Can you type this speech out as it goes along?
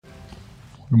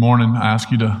Good morning. I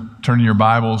ask you to turn your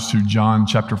Bibles to John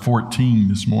chapter 14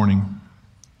 this morning.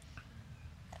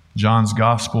 John's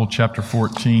Gospel, chapter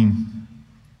 14.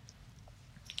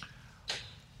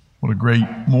 What a great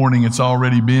morning it's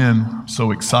already been. I'm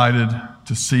so excited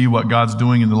to see what God's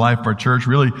doing in the life of our church.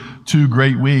 Really, 2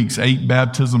 great weeks, 8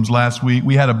 baptisms last week.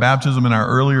 We had a baptism in our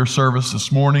earlier service this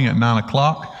morning at 9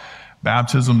 o'clock.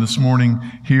 Baptism this morning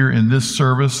here in this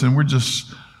service, and we're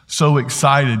just so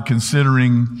excited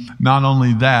considering not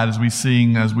only that, as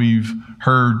we've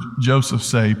heard Joseph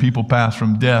say, people pass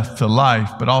from death to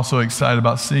life, but also excited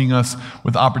about seeing us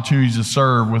with opportunities to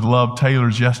serve with Love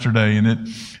Taylor's yesterday. And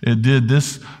it did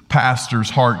this pastor's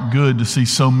heart good to see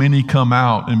so many come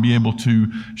out and be able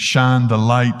to shine the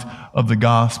light of the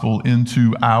gospel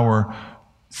into our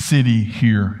city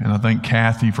here. And I thank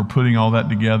Kathy for putting all that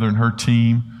together and her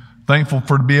team. Thankful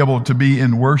for to be able to be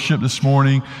in worship this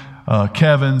morning.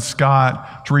 Kevin,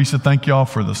 Scott, Teresa, thank y'all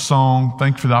for the song.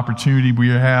 Thank you for the opportunity we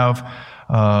have,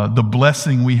 the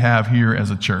blessing we have here as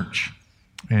a church.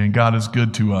 And God is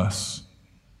good to us.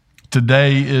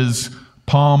 Today is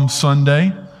Palm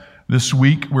Sunday. This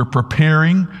week we're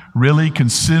preparing, really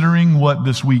considering what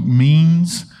this week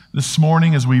means this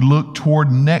morning as we look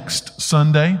toward next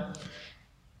Sunday.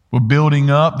 We're building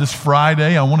up this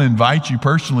Friday. I want to invite you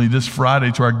personally this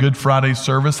Friday to our Good Friday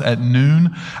service at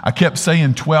noon. I kept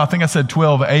saying 12. I think I said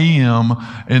 12 a.m.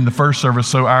 in the first service.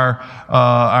 So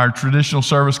our traditional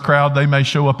service crowd, they may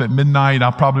show up at midnight.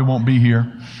 I probably won't be here.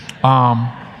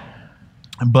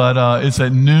 But it's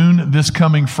at noon this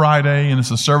coming Friday, and it's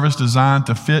a service designed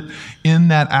to fit in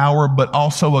that hour, but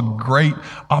also a great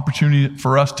opportunity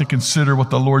for us to consider what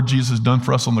the Lord Jesus has done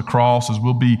for us on the cross as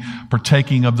we'll be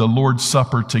partaking of the Lord's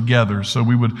Supper together. So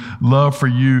we would love for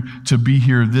you to be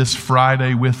here this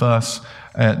Friday with us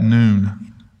at noon.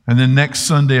 And then next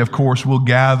Sunday, of course, we'll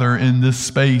gather in this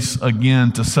space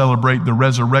again to celebrate the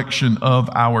resurrection of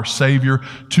our Savior.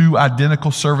 2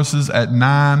 identical services at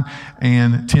 9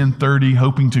 and 10:30,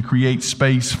 hoping to create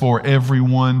space for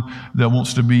everyone that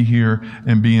wants to be here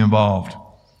and be involved.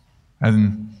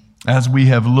 And as we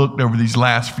have looked over these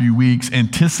last few weeks,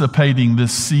 anticipating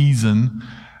this season,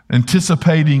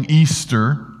 anticipating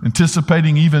Easter,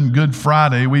 anticipating even Good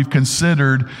Friday, we've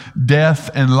considered death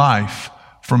and life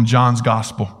from John's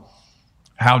Gospel.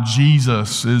 How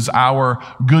Jesus is our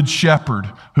good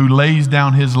shepherd who lays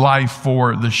down his life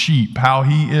for the sheep. How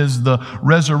he is the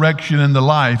resurrection and the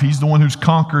life. He's the one who's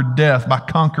conquered death by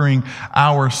conquering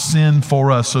our sin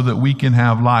for us so that we can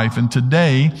have life. And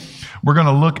today, we're going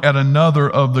to look at another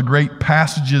of the great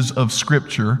passages of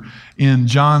Scripture in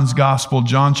John's Gospel,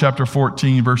 John chapter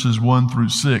 14, verses 1 through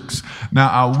 6. Now,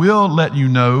 I will let you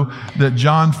know that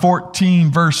John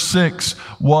 14, verse 6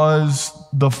 was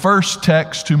the first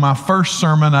text to my first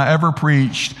sermon I ever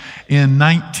preached in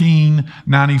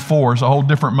 1994. It's a whole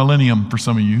different millennium for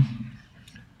some of you.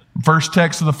 First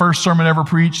text of the first sermon ever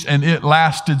preached, and it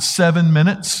lasted 7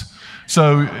 minutes.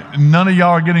 So none of y'all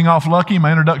are getting off lucky.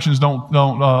 My introductions don't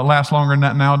last longer than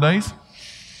that nowadays.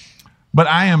 But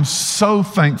I am so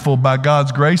thankful by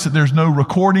God's grace that there's no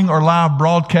recording or live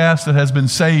broadcast that has been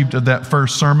saved of that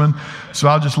first sermon. So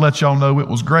I'll just let y'all know it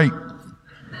was great.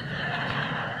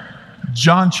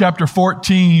 John chapter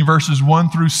 14, verses 1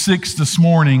 through 6 this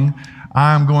morning,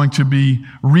 I'm going to be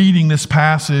reading this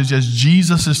passage as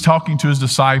Jesus is talking to his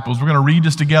disciples. We're going to read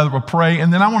this together, we'll pray,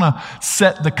 and then I want to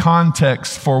set the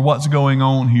context for what's going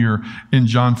on here in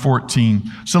John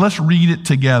 14. So let's read it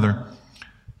together.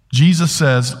 Jesus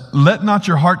says, "Let not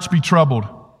your hearts be troubled.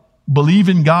 Believe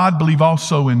in God, believe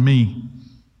also in me.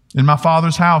 In my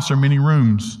Father's house are many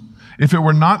rooms. If it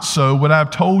were not so, would I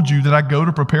have told you that I go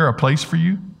to prepare a place for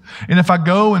you? And if I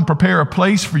go and prepare a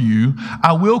place for you,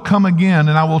 I will come again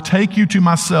and I will take you to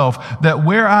myself, that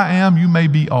where I am, you may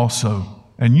be also.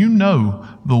 And you know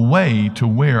the way to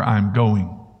where I'm going."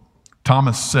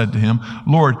 Thomas said to him,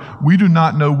 "Lord, we do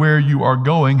not know where you are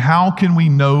going. How can we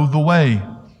know the way?"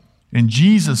 And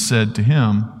Jesus said to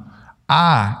him,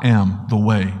 "I am the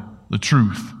way, the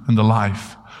truth, and the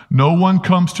life. No one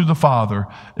comes to the Father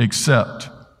except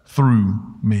through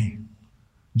me."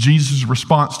 Jesus'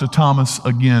 response to Thomas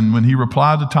again, when he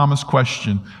replied to Thomas'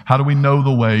 question, how do we know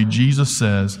the way? Jesus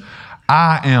says,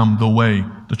 "I am the way,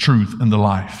 the truth, and the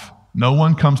life. No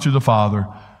one comes to the Father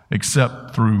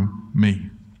except through me."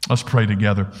 Let's pray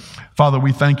together. Father,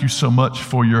 we thank you so much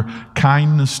for your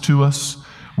kindness to us.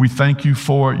 We thank you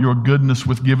for your goodness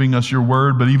with giving us your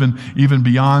word, but even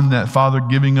beyond that, Father,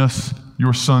 giving us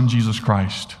your Son, Jesus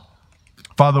Christ.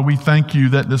 Father, we thank you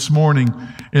that this morning,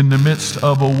 in the midst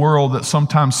of a world that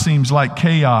sometimes seems like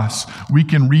chaos, we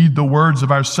can read the words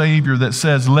of our Savior that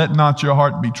says, "Let not your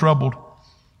heart be troubled."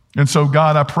 And so,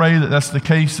 God, I pray that that's the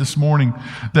case this morning,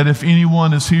 that if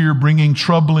anyone is here bringing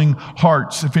troubling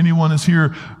hearts, if anyone is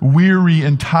here weary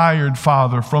and tired,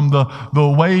 Father, from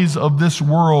the ways of this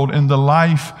world and the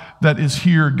life that is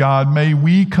here, God, may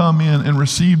we come in and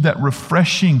receive that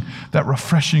refreshing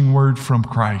word from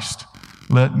Christ.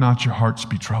 Let not your hearts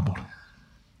be troubled.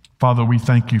 Father, we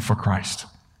thank you for Christ.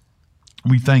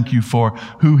 We thank you for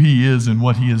who he is and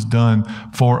what he has done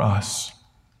for us.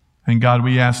 And God,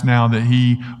 we ask now that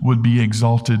he would be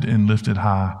exalted and lifted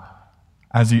high,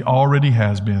 as he already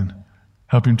has been.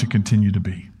 Help him to continue to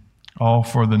be. All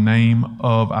for the name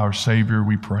of our Savior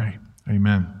we pray.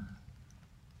 Amen.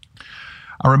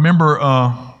 I remember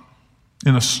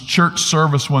in a church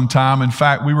service one time, in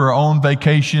fact, we were on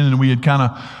vacation and we had kind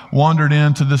of wandered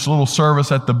into this little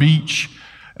service at the beach.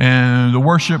 And the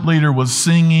worship leader was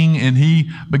singing, and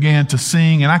he began to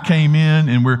sing. And I came in,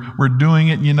 and we're doing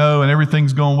it, and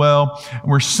everything's going well.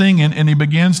 We're singing, and he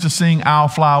begins to sing, "I'll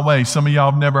Fly Away." Some of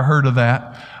y'all have never heard of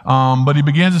that. But he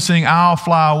begins to sing, "I'll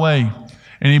Fly Away."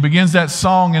 And he begins that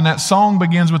song, and that song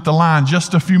begins with the line,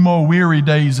 "Just a few more weary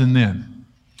days and then."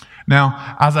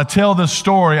 Now, as I tell this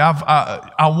story,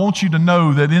 I want you to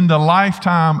know that in the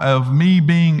lifetime of me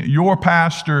being your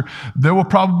pastor, there will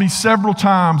probably be several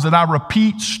times that I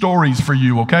repeat stories for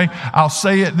you, okay? I'll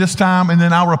say it this time, and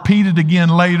then I'll repeat it again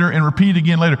later and repeat it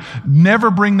again later. Never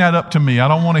bring that up to me. I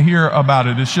don't want to hear about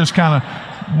it. It's just kind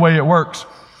of the way it works.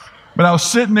 But I was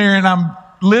sitting there, and I'm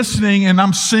listening, and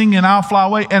I'm singing, "I'll Fly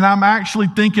Away," and I'm actually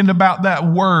thinking about that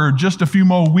word, "just a few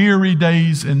more weary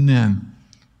days and then."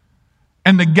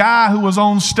 And the guy who was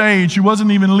on stage, who wasn't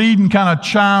even leading, kind of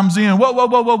chimes in, "Whoa, whoa,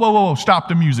 whoa, whoa, whoa, whoa, stop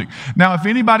the music." Now, if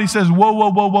anybody says, "Whoa,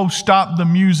 whoa, whoa, whoa, stop the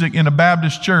music" in a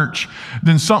Baptist church,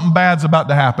 then something bad's about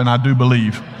to happen, I do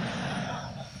believe.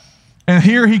 And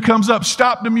here he comes up,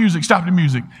 "Stop the music, stop the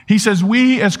music." He says,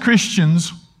 we as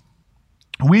Christians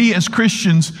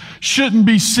shouldn't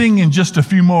be singing "just a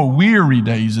few more weary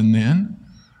days and then."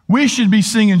 We should be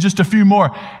singing "just a few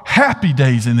more happy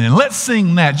days and then." Let's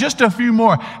sing that. Just a few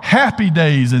more happy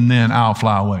days and then I'll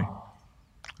fly away.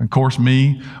 And of course,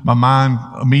 my mind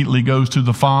immediately goes to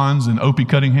the Fonz and Opie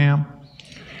Cunningham.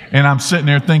 And I'm sitting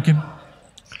there thinking,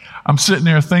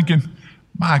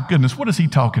 my goodness, what is he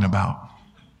talking about?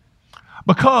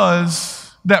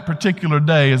 Because that particular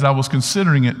day, as I was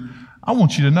considering it, I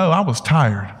want you to know I was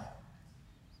tired.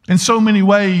 In so many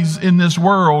ways in this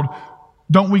world,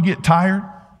 don't we get tired?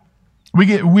 We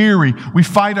get weary. We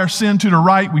fight our sin to the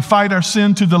right. We fight our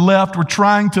sin to the left. We're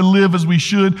trying to live as we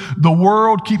should. The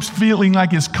world keeps feeling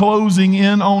like it's closing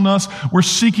in on us. We're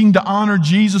seeking to honor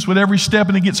Jesus with every step,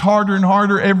 and it gets harder and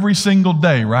harder every single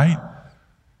day, right?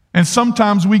 And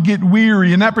sometimes we get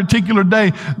weary. And that particular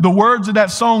day, the words of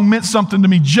that song meant something to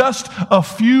me. Just a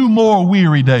few more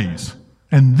weary days.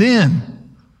 And then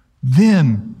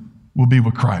we'll be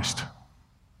with Christ.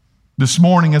 This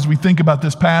morning, as we think about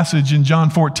this passage in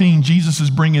John 14, Jesus is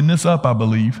bringing this up, I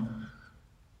believe.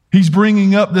 He's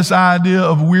bringing up this idea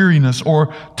of weariness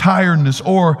or tiredness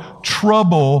or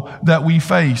trouble that we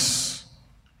face.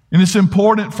 And it's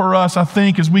important for us, I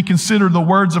think, as we consider the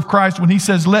words of Christ when he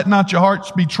says, "Let not your hearts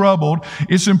be troubled."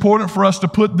 It's important for us to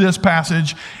put this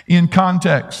passage in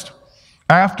context.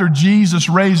 After Jesus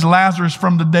raised Lazarus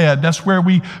from the dead, that's where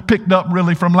we picked up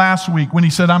really from last week when he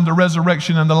said, "I'm the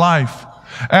resurrection and the life."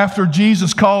 After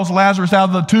Jesus calls Lazarus out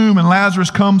of the tomb and Lazarus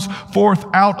comes forth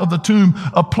out of the tomb,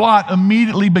 a plot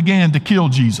immediately began to kill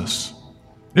Jesus.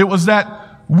 It was that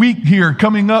week here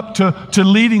coming up to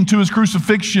leading to his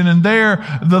crucifixion, and there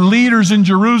the leaders in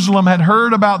Jerusalem had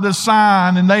heard about this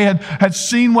sign, and they had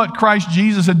seen what Christ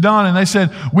Jesus had done, and they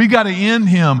said, "We got to end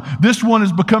him. This one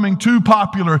is becoming too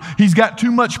popular. He's got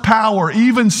too much power,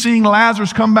 even seeing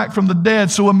Lazarus come back from the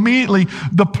dead." So immediately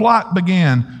the plot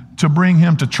began to bring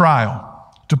him to trial,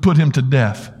 to put him to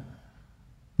death.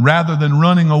 Rather than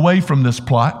running away from this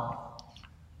plot,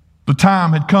 the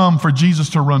time had come for Jesus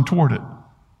to run toward it.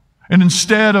 And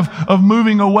instead of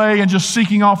moving away and just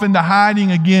seeking off into hiding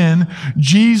again,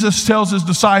 Jesus tells his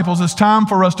disciples, it's time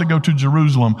for us to go to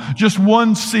Jerusalem, just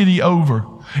one city over.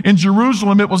 In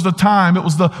Jerusalem, it was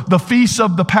the feast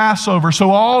of the Passover.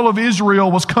 So all of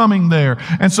Israel was coming there.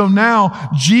 And so now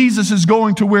Jesus is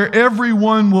going to where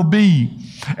everyone will be.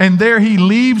 And there he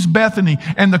leaves Bethany,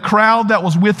 and the crowd that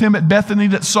was with him at Bethany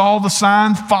that saw the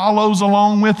sign follows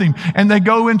along with him. And they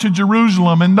go into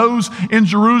Jerusalem, and those in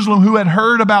Jerusalem who had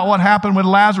heard about what happened with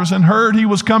Lazarus and heard he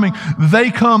was coming, they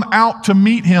come out to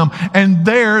meet him. And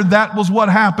there, that was what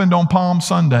happened on Palm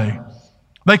Sunday.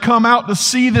 They come out to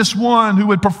see this one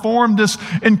who had performed this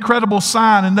incredible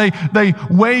sign, and they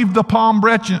wave the palm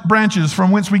branches from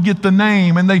whence we get the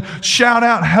name, and they shout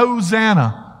out,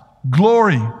 "Hosanna,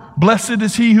 glory, Blessed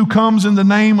is he who comes in the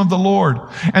name of the Lord.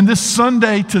 And this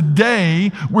Sunday,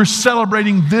 today, we're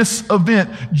celebrating this event,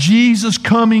 Jesus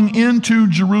coming into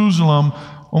Jerusalem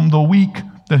on the week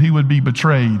that he would be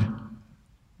betrayed,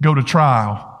 go to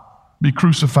trial, be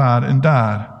crucified, and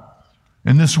died.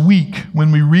 And this week,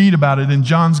 when we read about it in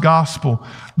John's Gospel,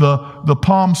 the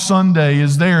Palm Sunday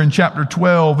is there in chapter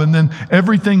 12, and then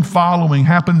everything following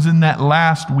happens in that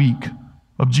last week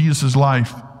of Jesus'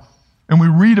 life. And we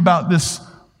read about this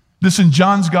in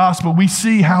John's Gospel. We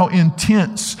see how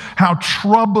intense, how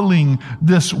troubling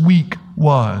this week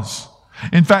was.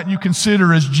 In fact, you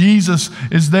consider as Jesus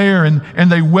is there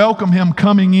and they welcome him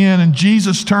coming in, and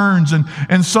Jesus turns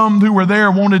and some who were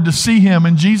there wanted to see him,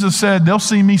 and Jesus said, they'll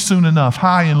see me soon enough,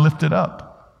 high and lifted up.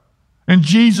 And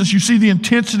Jesus, you see the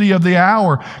intensity of the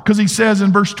hour, because he says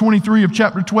in verse 23 of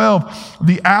chapter 12,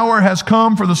 the hour has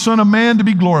come for the Son of Man to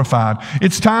be glorified.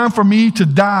 It's time for me to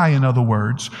die, in other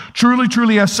words. Truly,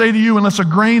 truly, I say to you, unless a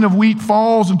grain of wheat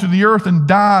falls into the earth and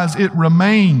dies, it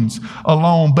remains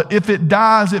alone. But if it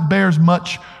dies, it bears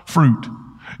much fruit.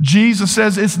 Jesus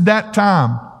says it's that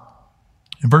time.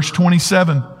 In verse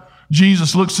 27,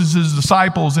 Jesus looks at his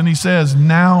disciples and he says,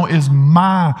 now is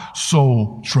my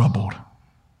soul troubled.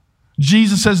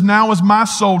 Jesus says, now is my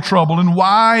soul troubled. And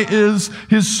why is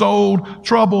his soul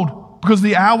troubled? Because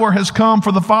the hour has come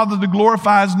for the Father to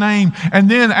glorify his name.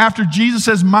 And then after Jesus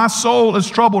says, my soul is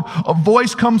troubled, a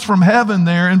voice comes from heaven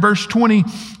there in verse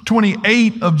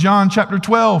 28 of John chapter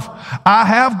 12. I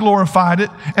have glorified it,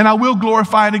 and I will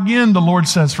glorify it again, the Lord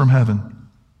says from heaven.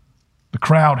 The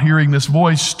crowd hearing this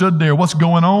voice stood there. What's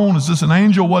going on? Is this an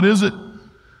angel? What is it?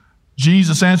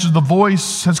 Jesus answers, the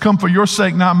voice has come for your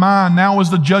sake, not mine. Now is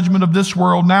the judgment of this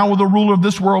world. Now will the ruler of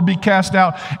this world be cast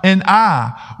out. And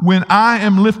I, when I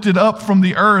am lifted up from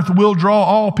the earth, will draw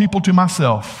all people to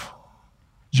myself.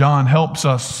 John helps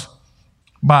us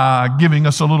by giving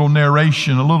us a little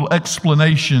narration, a little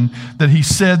explanation that he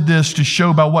said this to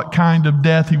show by what kind of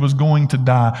death he was going to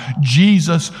die.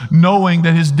 Jesus, knowing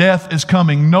that his death is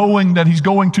coming, knowing that he's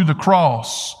going to the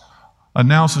cross,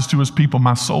 announces to his people,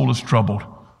 my soul is troubled.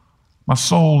 My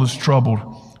soul is troubled,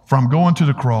 for I'm going to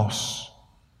the cross.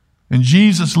 And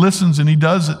Jesus listens and he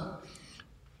does it.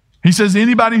 He says,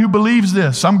 anybody who believes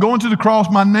this, I'm going to the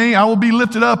cross, my name, I will be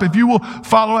lifted up. If you will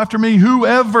follow after me,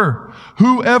 whoever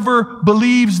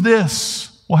believes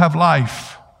this will have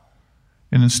life.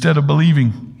 And instead of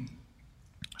believing,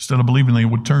 they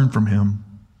would turn from him.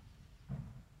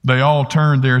 They all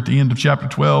turned there at the end of chapter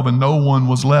 12, and no one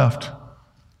was left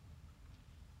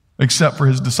except for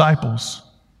his disciples.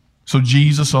 So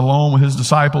Jesus, alone with his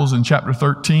disciples in chapter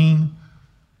 13,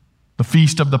 the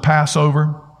feast of the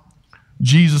Passover,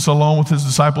 Jesus, alone with his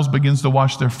disciples, begins to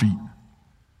wash their feet,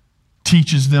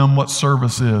 teaches them what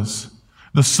service is.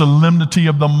 The solemnity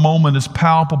of the moment is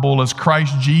palpable as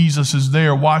Christ Jesus is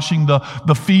there washing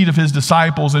the feet of his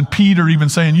disciples, and Peter even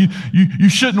saying, you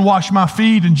shouldn't wash my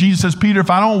feet. And Jesus says, Peter, if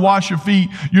I don't wash your feet,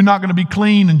 you're not going to be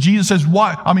clean. And Jesus says,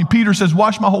 Peter says,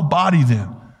 wash my whole body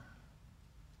then.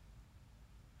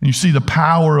 And you see the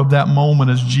power of that moment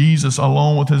as Jesus,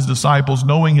 alone with his disciples,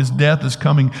 knowing his death is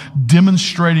coming,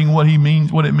 demonstrating what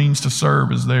it means to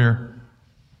serve, is there.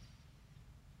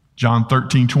 John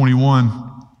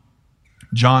 13:21.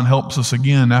 John helps us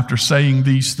again. After saying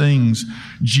these things,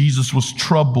 Jesus was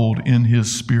troubled in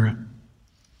his spirit.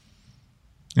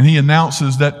 And he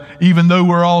announces that even though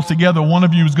we're all together, one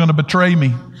of you is going to betray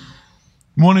me.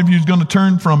 One of you is going to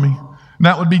turn from me. And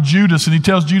that would be Judas. And he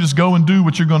tells Judas, go and do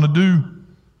what you're going to do.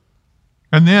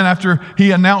 And then after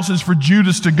he announces for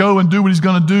Judas to go and do what he's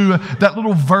going to do, that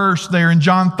little verse there in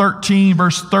John 13,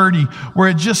 verse 30, where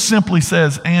it just simply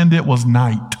says, and it was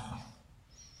night.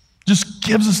 Just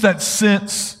gives us that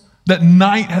sense that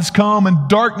night has come and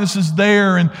darkness is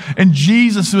there. And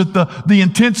Jesus, with the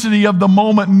intensity of the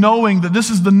moment, knowing that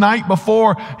this is the night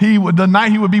before the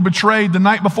night he would be betrayed, the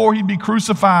night before he'd be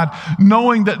crucified,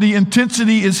 knowing that the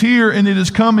intensity is here and it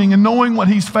is coming, and knowing what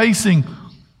he's facing,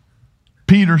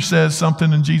 Peter says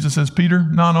something, and Jesus says, Peter,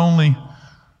 not only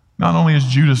has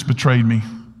Judas betrayed me,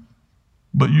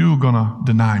 but you're going to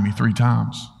deny me 3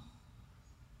 times.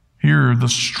 Here, the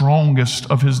strongest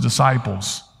of his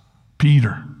disciples,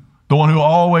 Peter, the one who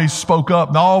always spoke up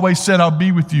and always said, I'll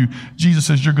be with you. Jesus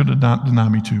says, you're going to deny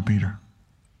me too, Peter.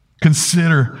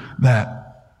 Consider that.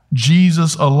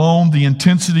 Jesus alone, the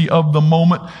intensity of the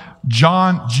moment.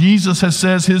 Jesus has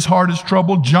says his heart is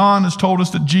troubled. John has told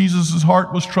us that Jesus'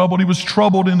 heart was troubled. He was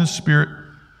troubled in his spirit.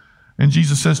 And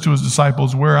Jesus says to his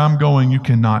disciples, where I'm going, you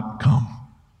cannot come.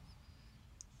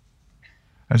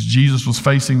 As Jesus was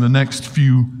facing the next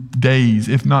few days,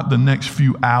 if not the next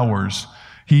few hours,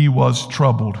 he was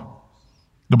troubled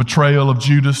the betrayal of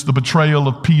Judas, the betrayal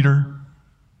of Peter,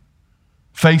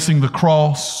 facing the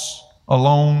cross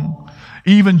alone.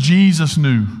 Even Jesus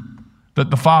knew that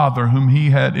the Father, whom he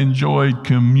had enjoyed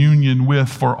communion with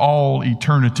for all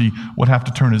eternity, would have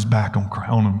to turn his back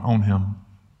on him.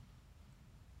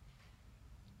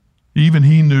 Even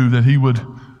he knew that he would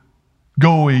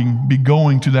be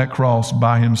going to that cross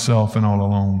by himself and all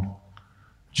alone.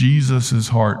 Jesus'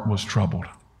 heart was troubled.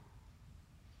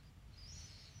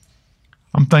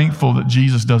 I'm thankful that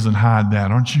Jesus doesn't hide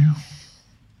that, aren't you?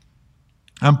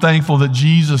 I'm thankful that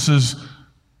Jesus is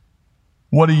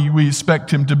what we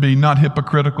expect him to be, not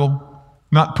hypocritical,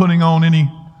 not putting on any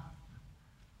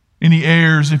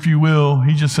airs, if you will.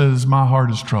 He just says, my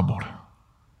heart is troubled.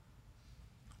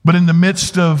 But in the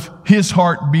midst of his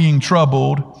heart being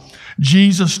troubled,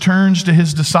 Jesus turns to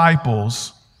his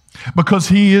disciples because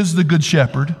he is the good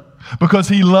shepherd, because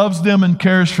he loves them and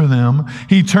cares for them.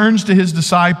 He turns to his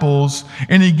disciples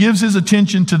and he gives his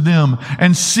attention to them.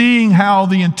 And seeing how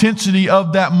the intensity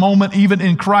of that moment, even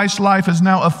in Christ's life, is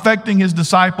now affecting his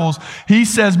disciples, he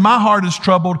says, my heart is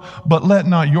troubled, but let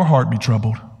not your heart be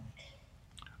troubled.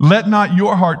 Let not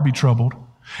your heart be troubled.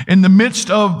 In the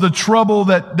midst of the trouble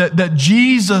that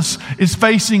Jesus is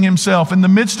facing himself, in the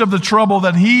midst of the trouble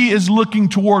that he is looking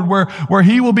toward, where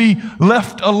he will be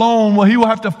left alone, where he will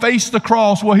have to face the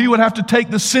cross, where he would have to take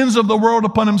the sins of the world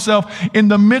upon himself, in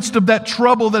the midst of that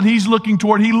trouble that he's looking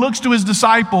toward, he looks to his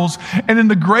disciples, and in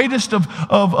the greatest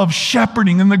of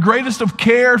shepherding, in the greatest of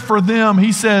care for them,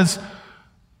 he says,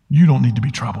 you don't need to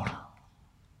be troubled.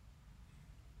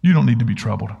 You don't need to be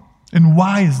troubled. And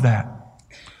why is that?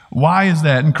 Why is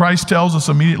that? And Christ tells us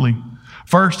immediately.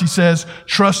 First, he says,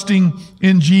 trusting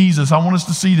in Jesus. I want us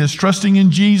to see this. Trusting in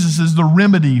Jesus is the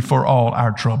remedy for all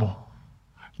our trouble.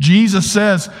 Jesus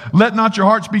says, let not your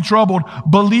hearts be troubled.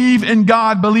 Believe in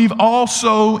God. Believe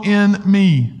also in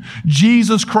me.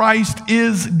 Jesus Christ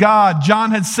is God.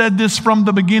 John had said this from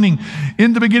the beginning.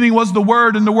 In the beginning was the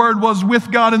Word, and the Word was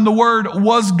with God, and the Word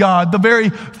was God. The very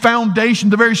foundation,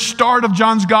 the very start of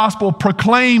John's gospel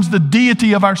proclaims the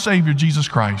deity of our Savior, Jesus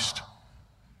Christ.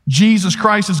 Jesus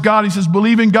Christ is God. He says,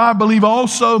 believe in God, believe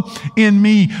also in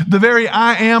me. The very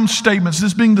I am statements,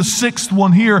 this being the sixth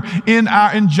one here in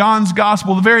John's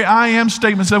gospel, the very I am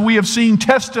statements that we have seen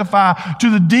testify to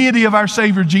the deity of our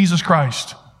Savior, Jesus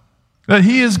Christ. That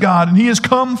he is God and he has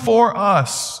come for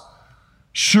us.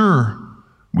 Sure,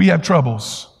 we have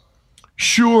troubles.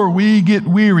 Sure, we get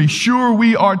weary. Sure,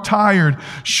 we are tired.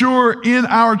 Sure, in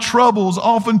our troubles,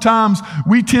 oftentimes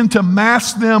we tend to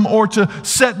mask them or to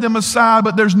set them aside,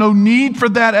 but there's no need for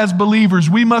that as believers.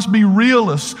 We must be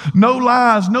realists, no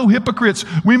lies, no hypocrites.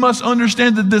 We must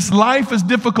understand that this life is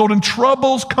difficult and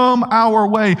troubles come our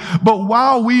way. But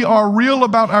while we are real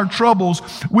about our troubles,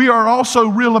 we are also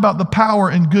real about the power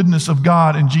and goodness of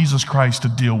God and Jesus Christ to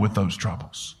deal with those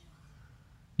troubles.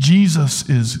 Jesus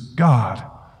is God,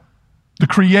 the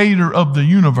creator of the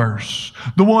universe,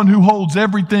 the one who holds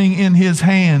everything in his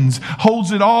hands,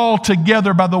 holds it all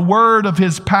together by the word of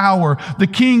his power, the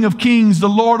King of kings, the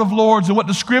Lord of lords. And what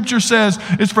the scripture says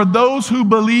is for those who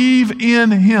believe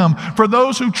in him, for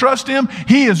those who trust him,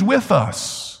 he is with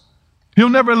us. He'll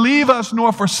never leave us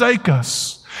nor forsake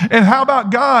us. And how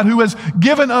about God who has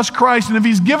given us Christ? And if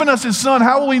he's given us his son,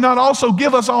 how will he not also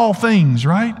give us all things,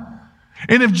 right?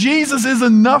 And if Jesus is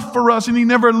enough for us and he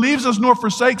never leaves us nor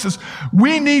forsakes us,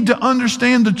 we need to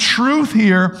understand the truth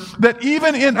here that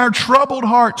even in our troubled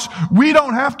hearts, we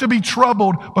don't have to be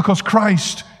troubled because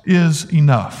Christ is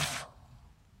enough.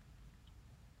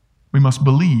 We must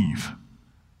believe.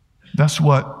 That's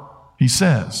what he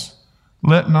says.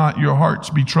 Let not your hearts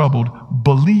be troubled.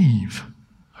 Believe.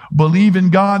 Believe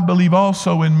in God. Believe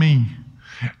also in me.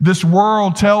 This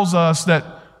world tells us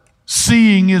that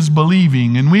seeing is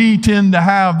believing, and we tend to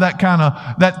have that kind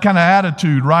of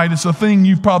attitude, right? It's a thing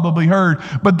you've probably heard,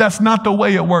 but that's not the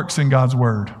way it works in God's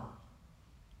Word.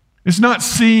 It's not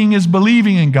seeing is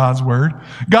believing in God's Word.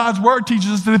 God's Word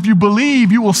teaches us that if you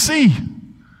believe, you will see.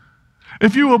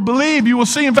 If you will believe, you will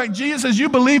see. In fact, Jesus says, you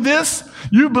believe this,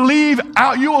 you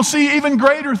will see even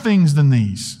greater things than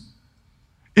these.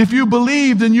 If you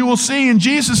believe, then you will see. And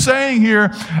Jesus is saying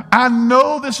here, I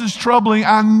know this is troubling.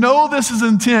 I know this is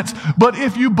intense. But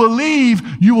if you believe,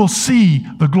 you will see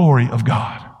the glory of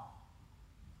God.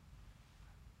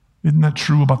 Isn't that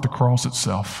true about the cross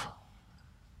itself?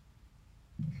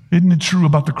 Isn't it true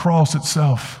about the cross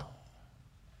itself?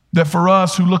 That for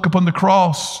us who look upon the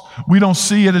cross, we don't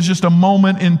see it as just a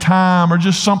moment in time or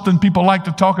just something people like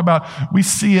to talk about. We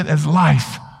see it as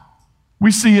life.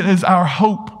 We see it as our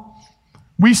hope.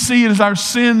 We see it as our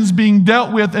sins being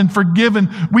dealt with and forgiven.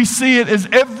 We see it as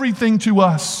everything to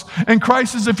us. And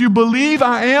Christ says, if you believe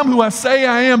I am who I say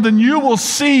I am, then you will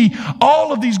see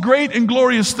all of these great and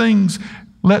glorious things.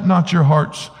 Let not your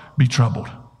hearts be troubled.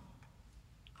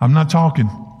 I'm not talking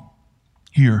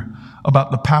here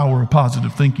about the power of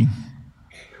positive thinking.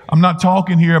 I'm not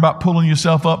talking here about pulling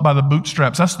yourself up by the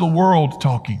bootstraps. That's the world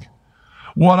talking.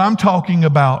 What I'm talking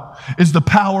about is the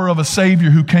power of a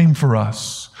Savior who came for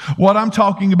us. What I'm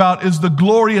talking about is the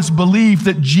glorious belief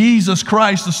that Jesus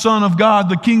Christ, the Son of God,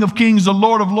 the King of Kings, the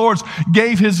Lord of Lords,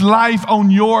 gave his life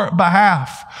on your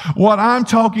behalf. What I'm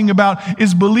talking about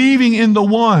is believing in the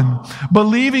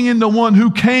one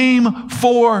who came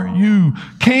for you,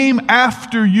 came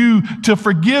after you to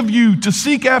forgive you, to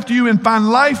seek after you and find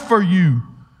life for you.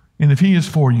 And if he is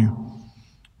for you,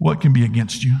 what can be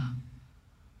against you?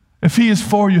 If he is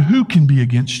for you, who can be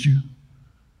against you?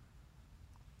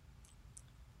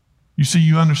 You see,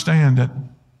 you understand that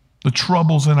the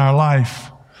troubles in our life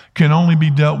can only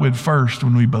be dealt with first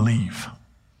when we believe.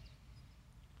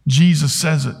 Jesus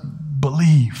says it,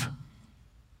 believe.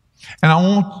 And I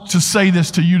want to say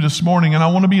this to you this morning, and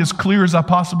I want to be as clear as I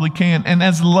possibly can and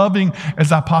as loving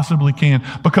as I possibly can,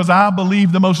 because I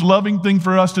believe the most loving thing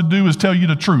for us to do is tell you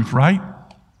the truth, right?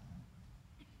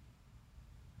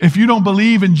 If you don't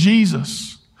believe in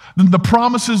Jesus, then the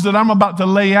promises that I'm about to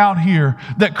lay out here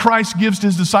that Christ gives to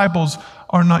his disciples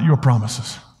are not your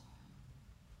promises.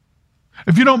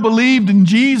 If you don't believe in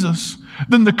Jesus,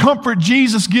 then the comfort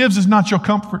Jesus gives is not your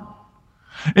comfort.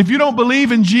 If you don't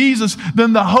believe in Jesus,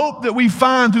 then the hope that we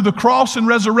find through the cross and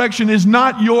resurrection is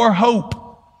not your hope.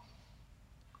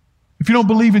 If you don't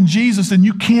believe in Jesus, then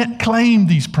you can't claim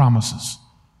these promises.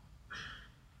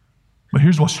 But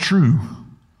here's what's true.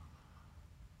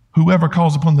 Whoever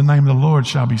calls upon the name of the Lord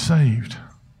shall be saved.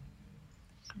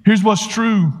 Here's what's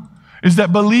true, is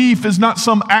that belief is not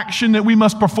some action that we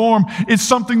must perform. It's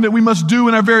something that we must do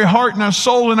in our very heart and our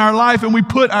soul and our life, and we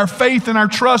put our faith and our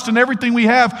trust and everything we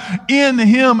have in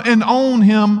him and on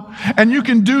him. And you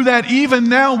can do that even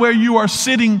now where you are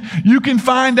sitting. You can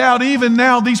find out even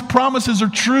now these promises are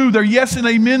true. They're yes and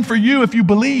amen for you if you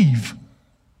believe,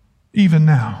 even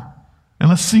now. And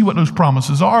let's see what those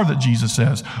promises are that Jesus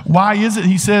says. Why is it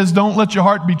he says, don't let your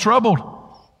heart be troubled?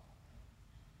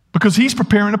 Because he's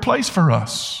preparing a place for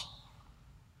us.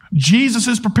 Jesus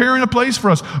is preparing a place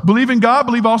for us. Believe in God,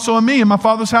 believe also in me. In my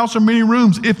Father's house are many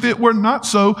rooms. If it were not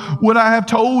so, would I have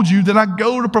told you that I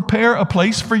go to prepare a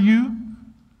place for you?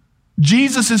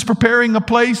 Jesus is preparing a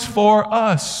place for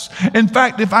us. In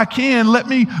fact, if I can, let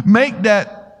me make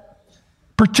that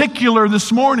particular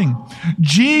this morning.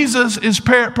 Jesus is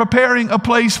preparing a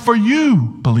place for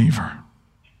you, believer.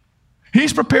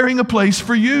 He's preparing a place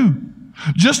for you.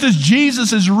 Just as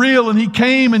Jesus is real and he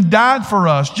came and died for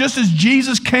us, just as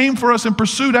Jesus came for us and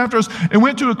pursued after us and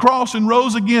went to a cross and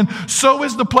rose again, so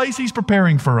is the place he's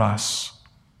preparing for us.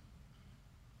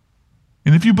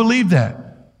 And if you believe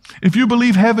that, if you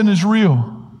believe heaven is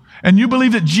real, and you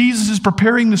believe that Jesus is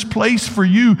preparing this place for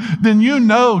you, then you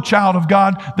know, child of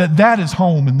God, that that is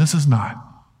home and this is not.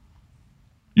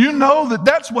 You know that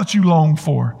that's what you long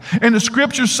for. And the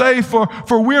scriptures say, for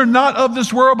we're not of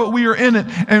this world, but we are in it.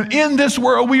 And in this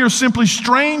world, we are simply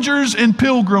strangers and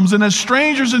pilgrims. And as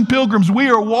strangers and pilgrims, we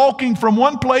are walking from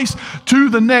one place to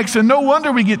the next. And no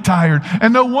wonder we get tired.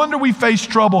 And no wonder we face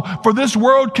trouble. For this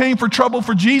world came for trouble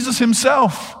for Jesus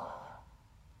himself.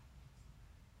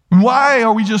 Why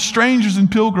are we just strangers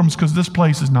and pilgrims? Because this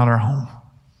place is not our home.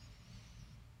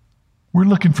 We're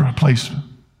looking for a place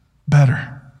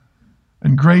better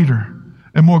and greater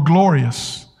and more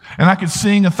glorious. And I could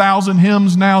sing 1,000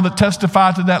 hymns now that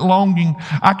testify to that longing.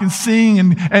 I can sing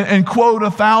and quote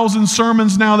 1,000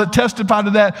 sermons now that testify to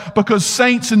that, because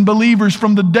saints and believers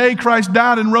from the day Christ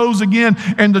died and rose again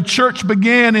and the church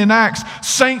began in Acts,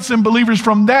 saints and believers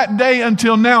from that day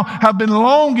until now have been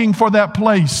longing for that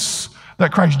place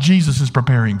that Christ Jesus is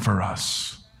preparing for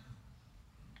us.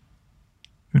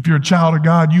 If you're a child of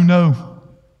God, you know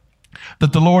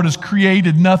that the Lord has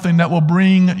created nothing that will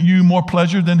bring you more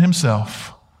pleasure than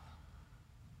himself.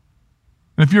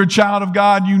 And if you're a child of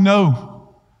God, you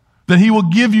know that he will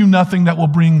give you nothing that will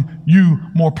bring you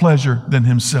more pleasure than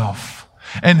himself.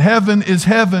 And heaven is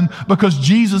heaven because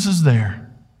Jesus is there.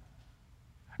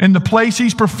 And the place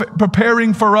he's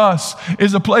preparing for us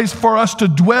is a place for us to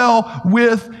dwell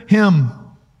with him.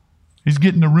 He's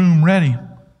getting the room ready.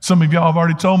 Some of y'all have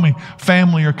already told me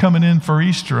family are coming in for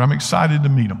Easter. I'm excited to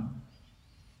meet them.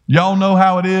 Y'all know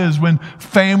how it is when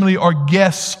family or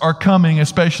guests are coming,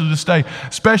 especially to stay.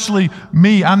 Especially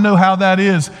me, I know how that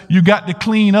is. You got to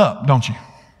clean up, don't you?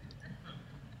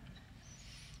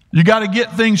 You got to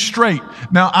get things straight.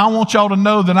 Now, I want y'all to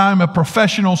know that I'm a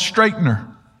professional straightener.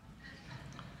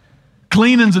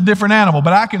 Cleaning's a different animal,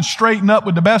 but I can straighten up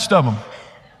with the best of them.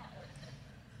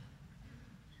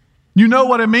 You know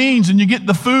what it means, and you get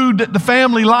the food that the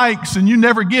family likes and you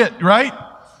never get, right?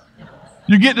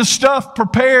 You get the stuff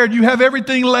prepared. You have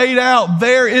everything laid out.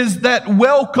 There is that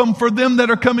welcome for them that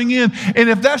are coming in. And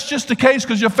if that's just the case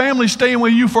because your family's staying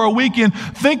with you for a weekend,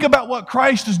 think about what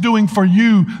Christ is doing for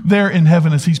you there in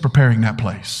heaven as He's preparing that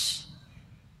place.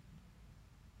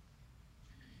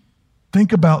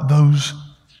 Think about those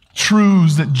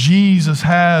truths that Jesus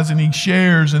has and He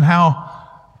shares, and how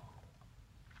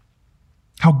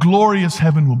glorious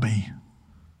heaven will be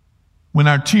when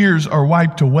our tears are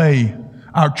wiped away.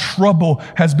 Our trouble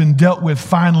has been dealt with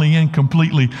finally and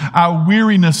completely. Our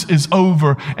weariness is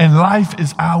over, and life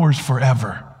is ours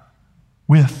forever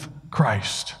with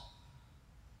Christ.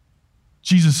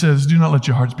 Jesus says, do not let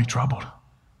your hearts be troubled.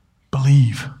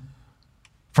 Believe,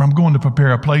 for I'm going to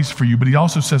prepare a place for you. But He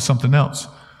also says something else.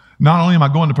 Not only am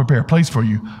I going to prepare a place for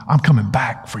you, I'm coming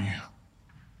back for you.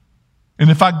 And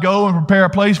if I go and prepare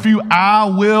a place for you, I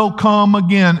will come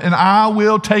again, and I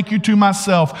will take you to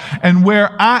myself. And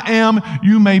where I am,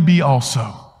 you may be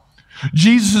also.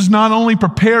 Jesus is not only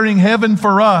preparing heaven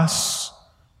for us,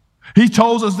 He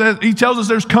tells us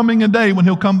there's coming a day when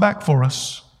He'll come back for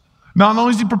us. Not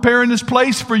only is He preparing this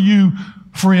place for you,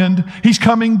 friend, He's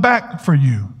coming back for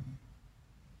you.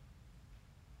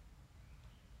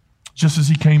 Just as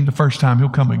He came the first time, He'll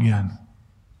come again.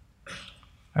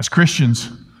 As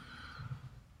Christians,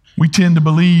 we tend to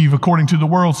believe, according to the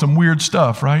world, some weird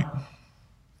stuff, right?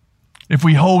 If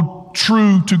we hold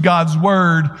true to God's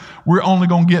word, we're only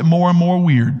going to get more and more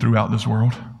weird throughout this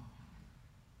world.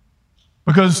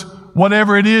 Because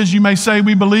whatever it is you may say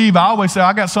we believe, I always say,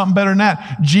 I got something better than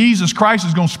that. Jesus Christ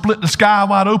is going to split the sky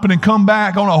wide open and come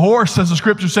back on a horse, as the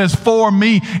scripture says, for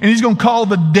me. And He's going to call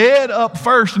the dead up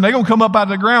first, and they're going to come up out of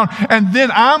the ground. And then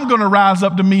I'm going to rise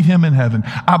up to meet Him in heaven.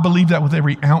 I believe that with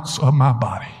every ounce of my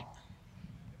body.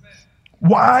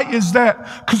 Why is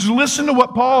that? Because listen to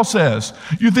what Paul says.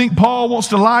 You think Paul wants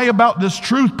to lie about this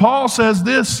truth? Paul says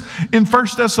this in 1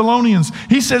 Thessalonians.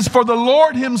 He says, for the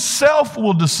Lord Himself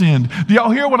will descend. Do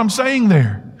y'all hear what I'm saying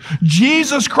there?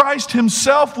 Jesus Christ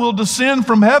Himself will descend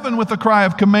from heaven with a cry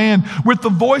of command, with the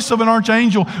voice of an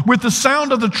archangel, with the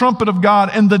sound of the trumpet of God,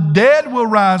 and the dead will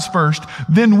rise first.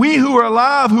 Then we who are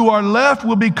alive, who are left,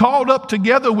 will be called up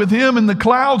together with Him in the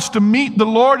clouds to meet the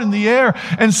Lord in the air.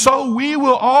 And so we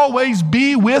will always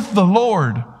be with the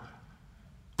Lord.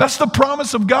 That's the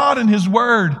promise of God in His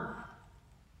word.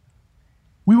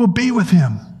 We will be with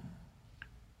Him.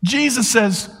 Jesus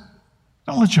says,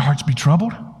 don't let your hearts be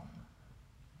troubled.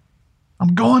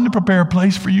 I'm going to prepare a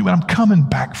place for you, and I'm coming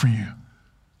back for you.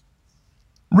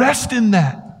 Rest in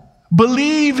that.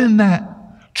 Believe in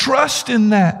that. Trust in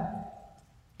that.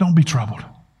 Don't be troubled.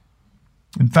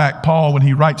 In fact, Paul, when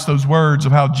he writes those words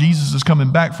of how Jesus is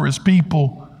coming back for His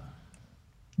people,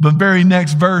 the very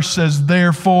next verse says,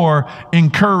 therefore,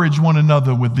 encourage one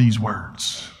another with these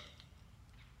words.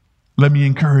 Let me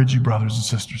encourage you, brothers and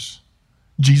sisters.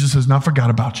 Jesus has not forgot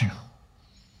about you.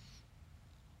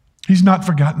 He's not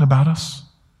forgotten about us.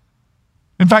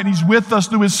 In fact, He's with us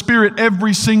through His Spirit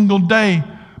every single day.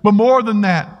 But more than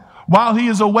that, while He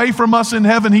is away from us in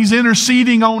heaven, He's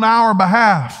interceding on our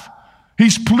behalf.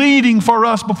 He's pleading for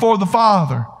us before the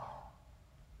Father.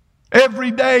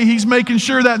 Every day He's making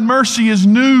sure that mercy is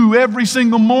new every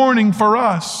single morning for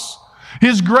us.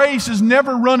 His grace is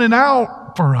never running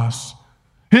out for us.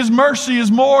 His mercy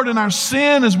is more than our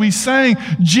sin, as we sang.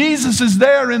 Jesus is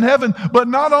there in heaven, but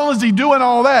not only is He doing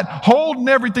all that, holding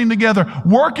everything together,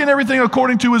 working everything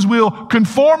according to His will,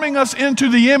 conforming us into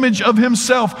the image of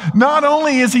Himself. Not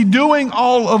only is He doing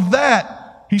all of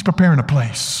that, He's preparing a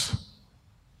place.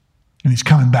 And He's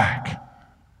coming back.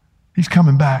 He's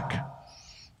coming back.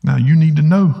 Now you need to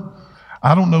know.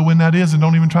 I don't know when that is, and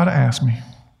don't even try to ask me.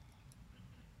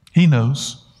 He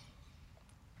knows.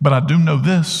 But I do know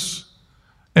this.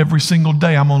 Every single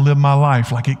day, I'm going to live my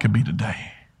life like it could be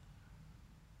today.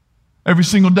 Every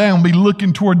single day, I'm going to be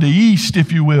looking toward the east,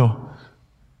 if you will,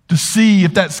 to see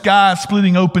if that sky is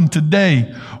splitting open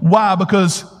today. Why?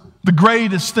 Because the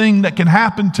greatest thing that can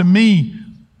happen to me,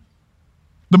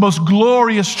 the most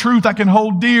glorious truth I can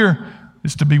hold dear,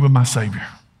 is to be with my Savior.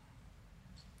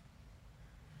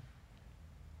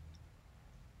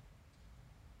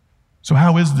 So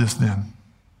how is this then?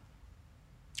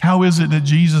 How is it that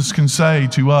Jesus can say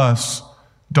to us,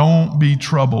 don't be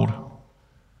troubled?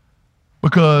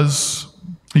 Because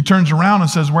He turns around and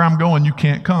says, where I'm going, you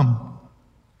can't come.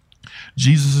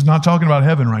 Jesus is not talking about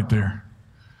heaven right there.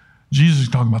 Jesus is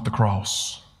talking about the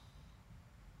cross.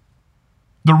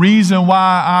 The reason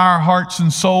why our hearts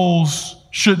and souls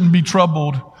shouldn't be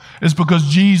troubled is because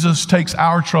Jesus takes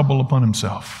our trouble upon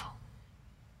himself.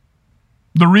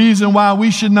 The reason why we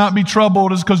should not be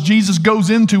troubled is because Jesus goes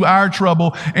into our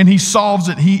trouble and he solves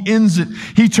it. He ends it.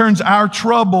 He turns our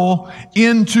trouble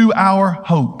into our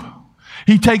hope.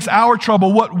 He takes our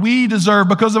trouble, what we deserve.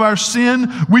 Because of our sin,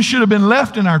 we should have been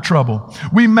left in our trouble.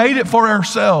 We made it for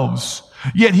ourselves.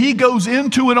 Yet he goes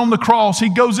into it on the cross. He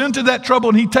goes into that trouble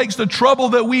and he takes the trouble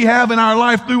that we have in our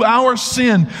life through our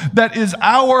sin. That is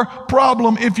our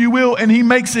problem, if you will, and he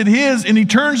makes it his and he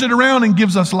turns it around and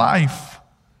gives us life.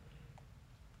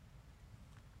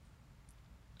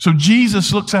 So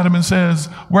Jesus looks at him and says,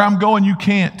 where I'm going, you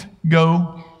can't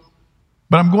go,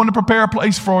 but I'm going to prepare a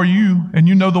place for you, and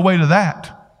you know the way to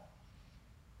that.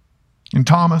 And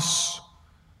Thomas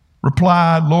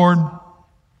replied, Lord,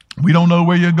 we don't know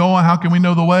where you're going. How can we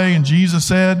know the way? And Jesus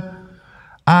said,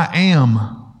 I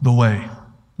am the way,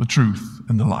 the truth,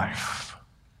 and the life.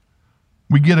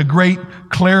 We get a great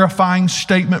clarifying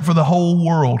statement for the whole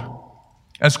world,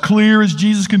 as clear as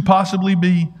Jesus can possibly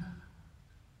be.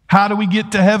 How do we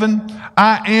get to heaven?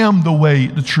 I am the way,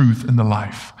 the truth, and the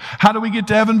life. How do we get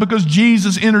to heaven? Because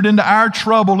Jesus entered into our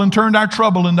trouble and turned our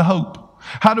trouble into hope.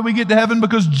 How do we get to heaven?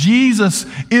 Because Jesus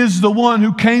is the one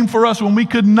who came for us when we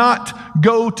could not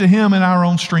go to him in our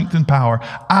own strength and power.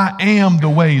 I am the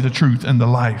way, the truth, and the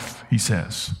life, he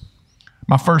says.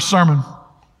 My first sermon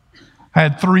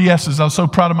had 3 S's. I was so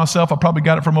proud of myself, I probably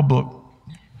got it from a book.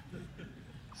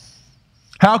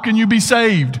 How can you be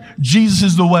saved? Jesus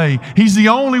is the way. He's the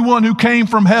only one who came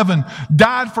from heaven,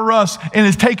 died for us, and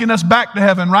has taken us back to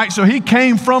heaven, right? So he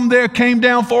came from there, came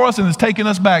down for us, and has taken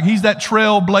us back. He's that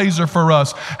trailblazer for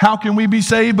us. How can we be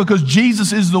saved? Because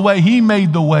Jesus is the way. He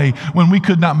made the way when we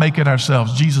could not make it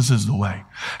ourselves. Jesus is the way.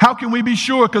 How can we be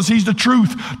sure? Because he's the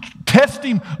truth. Test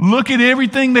him. Look at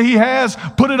everything that he has.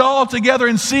 Put it all together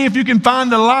and see if you can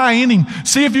find a lie in him.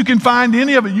 See if you can find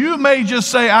any of it. You may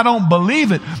just say, I don't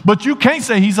believe it. But you can't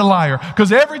say he's a liar.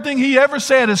 Because everything he ever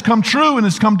said has come true and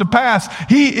has come to pass.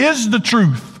 He is the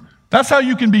truth. That's how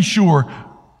you can be sure.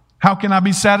 How can I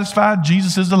be satisfied?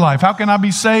 Jesus is the life. How can I be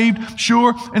saved,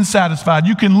 sure, and satisfied?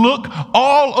 You can look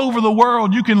all over the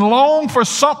world. You can long for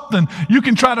something. You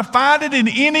can try to find it in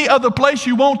any other place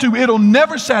you want to. It'll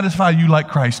never satisfy you like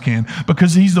Christ can,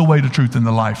 because he's the way, the truth, and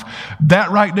the life.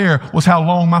 That right there was how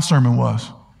long my sermon was.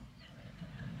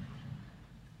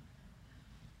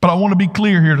 But I want to be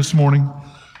clear here this morning.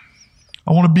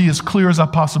 I want to be as clear as I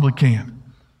possibly can.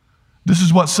 This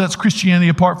is what sets Christianity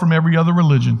apart from every other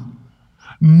religion.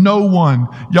 No one,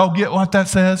 y'all get what that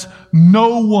says?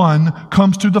 No one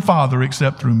comes to the Father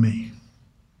except through me.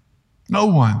 No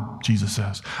one, Jesus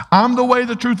says. I'm the way,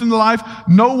 the truth, and the life.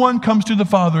 No one comes to the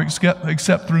Father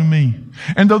except through me.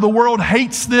 And though the world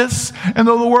hates this, and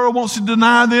though the world wants to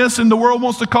deny this, and the world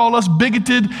wants to call us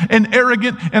bigoted and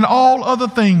arrogant and all other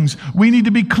things, we need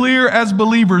to be clear as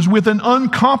believers with an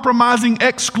uncompromising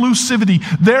exclusivity.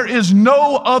 There is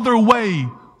no other way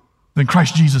than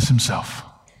Christ Jesus himself.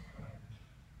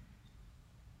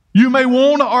 You may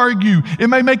want to argue. It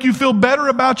may make you feel better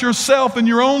about yourself and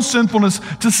your own sinfulness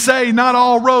to say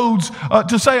all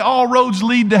roads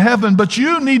lead to heaven. But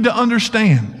you need to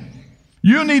understand.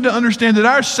 You need to understand that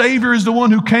our Savior is the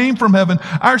one who came from heaven.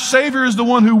 Our Savior is the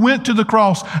one who went to the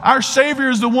cross. Our Savior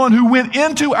is the one who went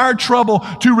into our trouble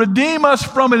to redeem us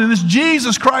from it. And it's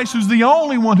Jesus Christ who's the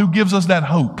only one who gives us that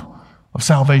hope of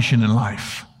salvation and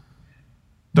life.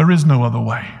 There is no other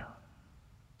way.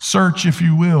 Search if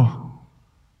you will.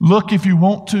 Look if you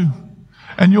want to,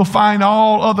 and you'll find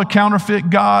all other counterfeit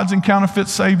gods and counterfeit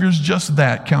saviors just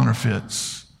that,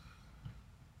 counterfeits.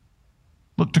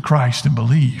 Look to Christ and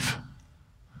believe,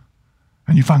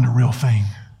 and you find the real thing.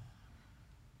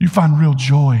 You find real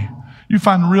joy. You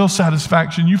find real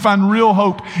satisfaction. You find real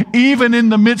hope, even in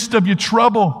the midst of your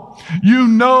trouble. You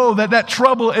know that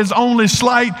trouble is only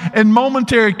slight and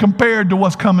momentary compared to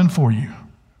what's coming for you.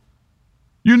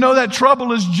 You know that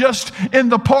trouble is just in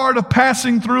the part of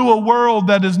passing through a world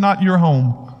that is not your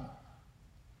home.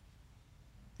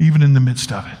 Even in the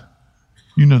midst of it,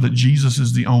 you know that Jesus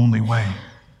is the only way.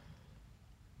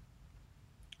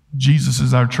 Jesus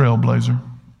is our trailblazer.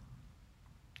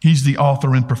 He's the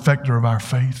author and perfecter of our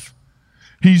faith.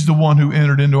 He's the one who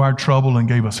entered into our trouble and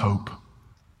gave us hope.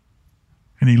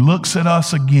 And he looks at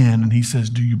us again and he says,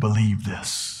 do you believe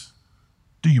this?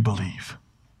 Do you believe?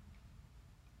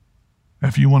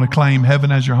 If you want to claim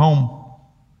heaven as your home,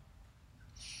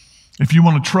 if you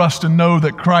want to trust and know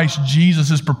that Christ Jesus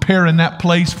is preparing that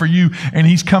place for you and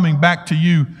he's coming back to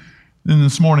you, then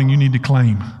this morning you need to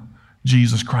claim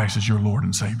Jesus Christ as your Lord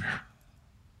and Savior.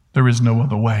 There is no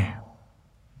other way.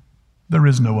 There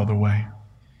is no other way.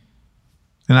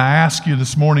 And I ask you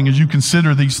this morning, as you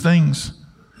consider these things,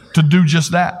 to do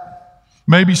just that.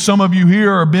 Maybe some of you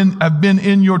here have been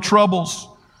in your troubles.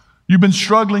 You've been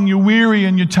struggling, you're weary,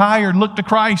 and you're tired. Look to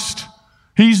Christ.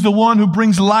 He's the one who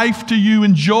brings life to you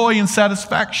and joy and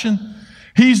satisfaction.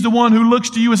 He's the one who looks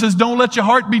to you and says, don't let your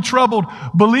heart be troubled.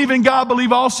 Believe in God,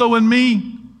 believe also in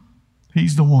me.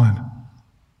 He's the one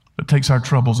that takes our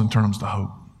troubles and turns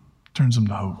them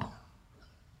to hope.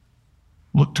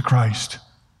 Look to Christ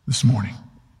this morning.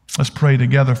 Let's pray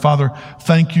together. Father,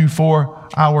 thank you for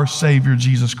our Savior,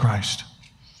 Jesus Christ.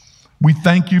 We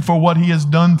thank you for what he has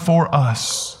done for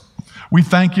us. We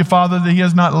thank you, Father, that he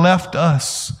has not left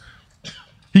us.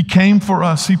 He came for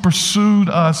us. He pursued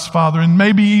us, Father. And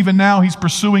maybe even now he's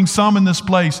pursuing some in this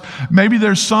place. Maybe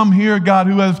there's some here, God,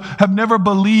 who have never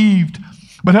believed,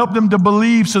 but help them to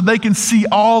believe so they can see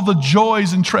all the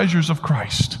joys and treasures of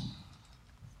Christ.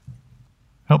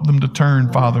 Help them to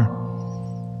turn, Father.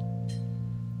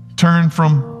 Turn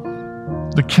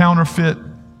from the counterfeit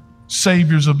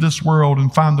saviors of this world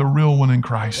and find the real one in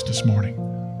Christ this morning.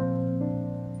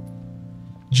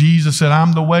 Jesus said,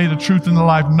 I'm the way, the truth, and the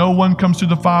life. No one comes to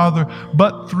the Father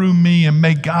but through me. And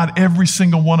may God, every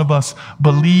single one of us,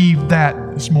 believe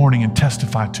that this morning and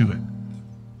testify to it.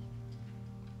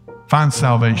 Find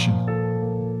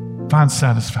salvation. Find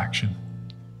satisfaction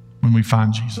when we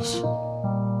find Jesus.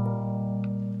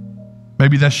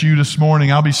 Maybe that's you this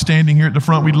morning. I'll be standing here at the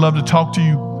front. We'd love to talk to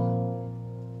you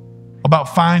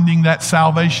about finding that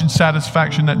salvation,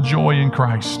 satisfaction, that joy in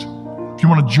Christ. If you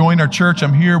want to join our church,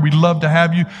 I'm here. We'd love to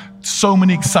have you. So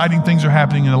many exciting things are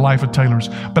happening in the life of Taylor's.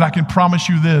 But I can promise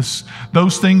you this,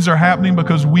 those things are happening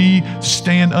because we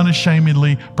stand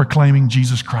unashamedly proclaiming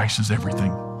Jesus Christ is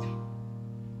everything.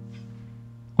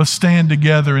 Let's stand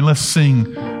together and let's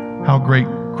sing how great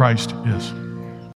Christ is.